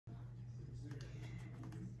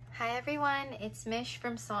Hi everyone, it's Mish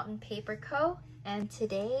from Salt and Paper Co. And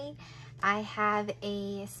today I have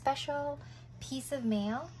a special piece of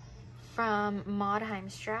mail from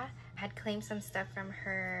Hiemstra. I had claimed some stuff from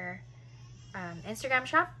her Instagram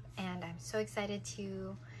shop and I'm so excited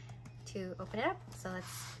to open it up. So let's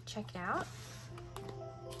check it out.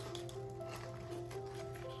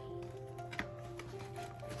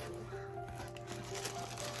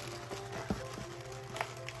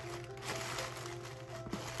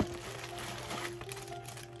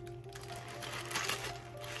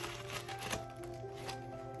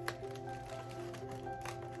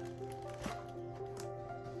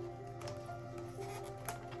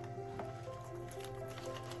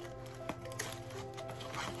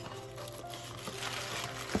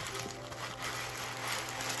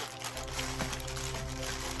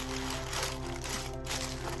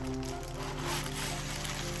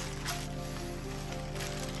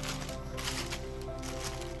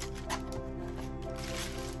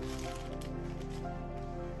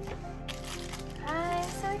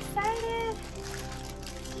 Excited!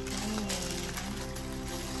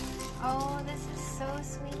 Oh, this is so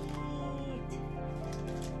sweet.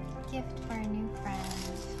 Gift for a new friend.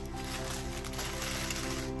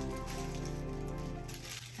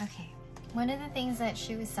 Okay, one of the things that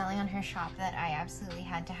she was selling on her shop that I absolutely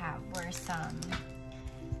had to have were some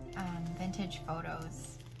vintage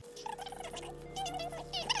photos.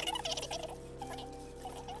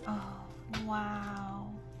 Oh, wow.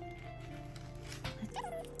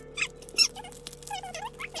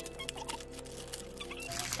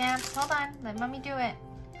 Stamps, hold on. Let Mommy do it.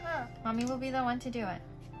 Huh. Mommy will be the one to do it.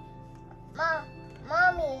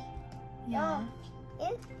 Mommy. Yeah.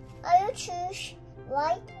 I choose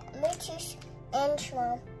white, me choose orange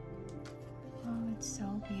one. Oh, it's so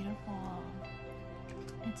beautiful.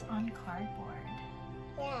 It's on cardboard.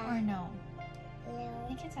 Yeah. Or no? No. I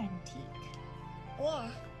think it's antique. Yeah.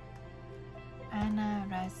 Anna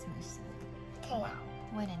Rasmussen. Okay. Wow,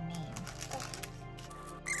 what a name.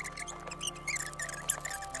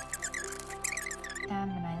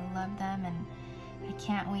 And I love them and I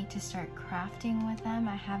can't wait to start crafting with them.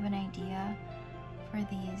 I have an idea for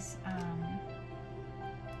these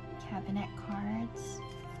cabinet cards.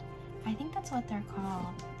 I think that's what they're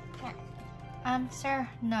called. Yeah. Sir,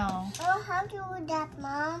 no. Oh, how do you do that,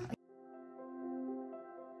 Mom?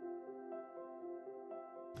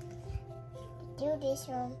 Do this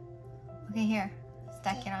one. Okay, here.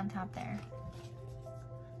 Stack it on top there.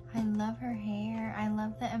 I love her hair. I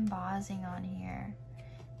love the embossing on here.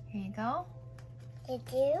 Here you go. Did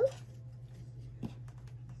you?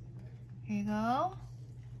 Here you go.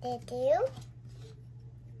 Did you?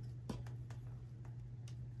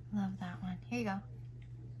 Love that one. Here you go.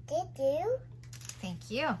 Did you?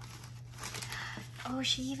 Thank you. Oh,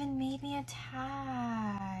 she even made me a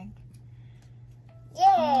tag. Yay!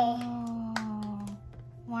 Oh,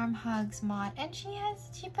 warm hugs, Maud. And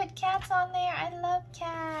she put cats on there. I love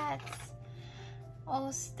cats. Oh,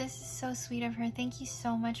 this is so sweet of her. Thank you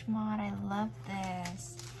so much, Maud. I love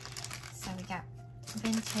this. So we got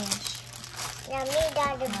vintage. Yeah, me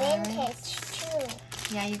got the vintage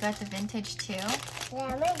too. Yeah, you got the vintage too?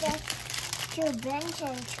 Yeah, me got two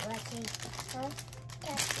vintage. Huh?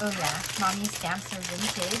 Oh yeah, Mommy stamps are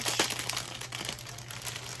vintage.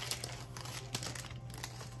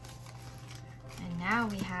 And now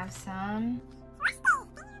we have some.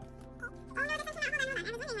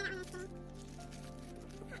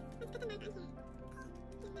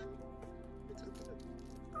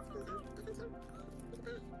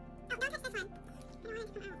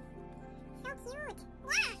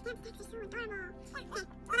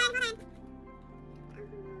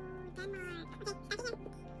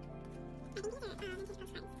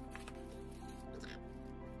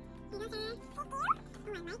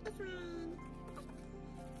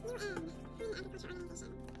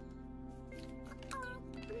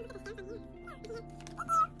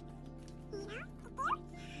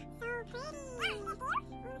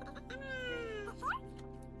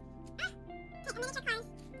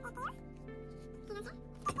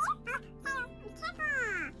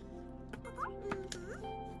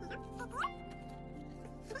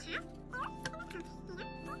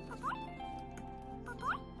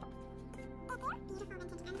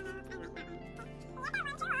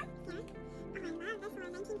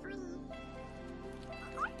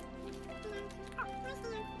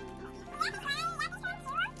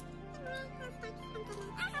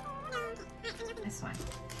 This one.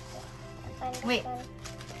 Wait,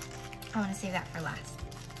 I want to save that for last.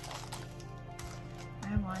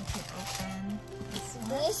 I want to open this one.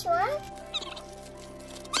 This one?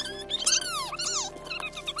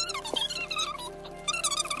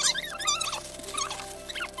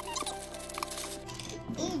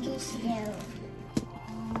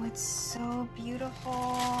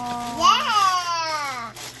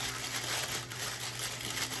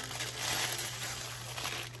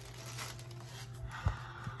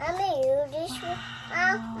 use this one?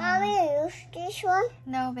 Mommy, use this one?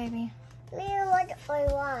 No, baby. Me what I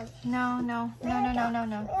want. No. Me what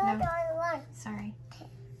I want. Sorry.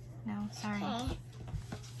 No, sorry. Okay.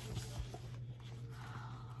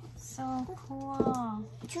 So cool.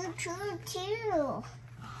 Two.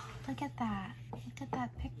 Look at that. Look at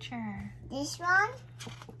that picture. This one?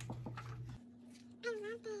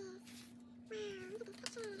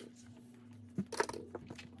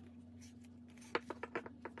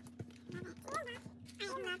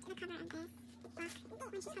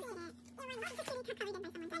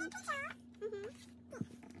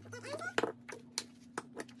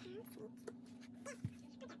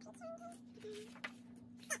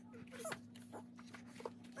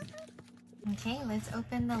 Okay, let's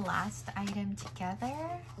open the last item together.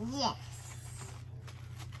 Yes.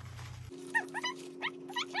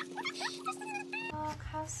 Look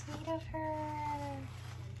how sweet of her.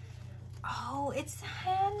 Oh, it's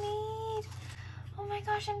handmade. Oh my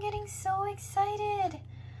gosh, I'm getting so excited.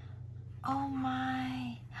 Oh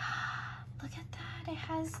my. Look at that. It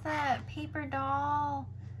has that paper doll.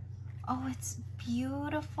 Oh, it's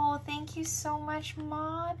beautiful. Thank you so much,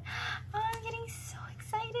 Maud. Oh, I'm getting so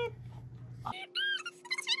excited.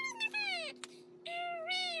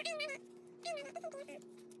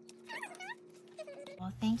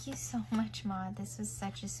 Well, thank you so much, Maud. This was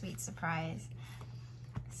such a sweet surprise.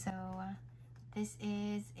 So, this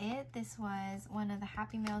is it. This was one of the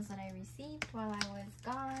Happy Meals that I received while I was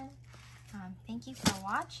gone. Thank you for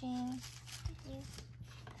watching. Thank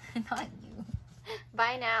you. Not you.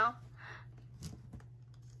 Bye now.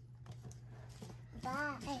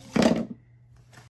 Bye.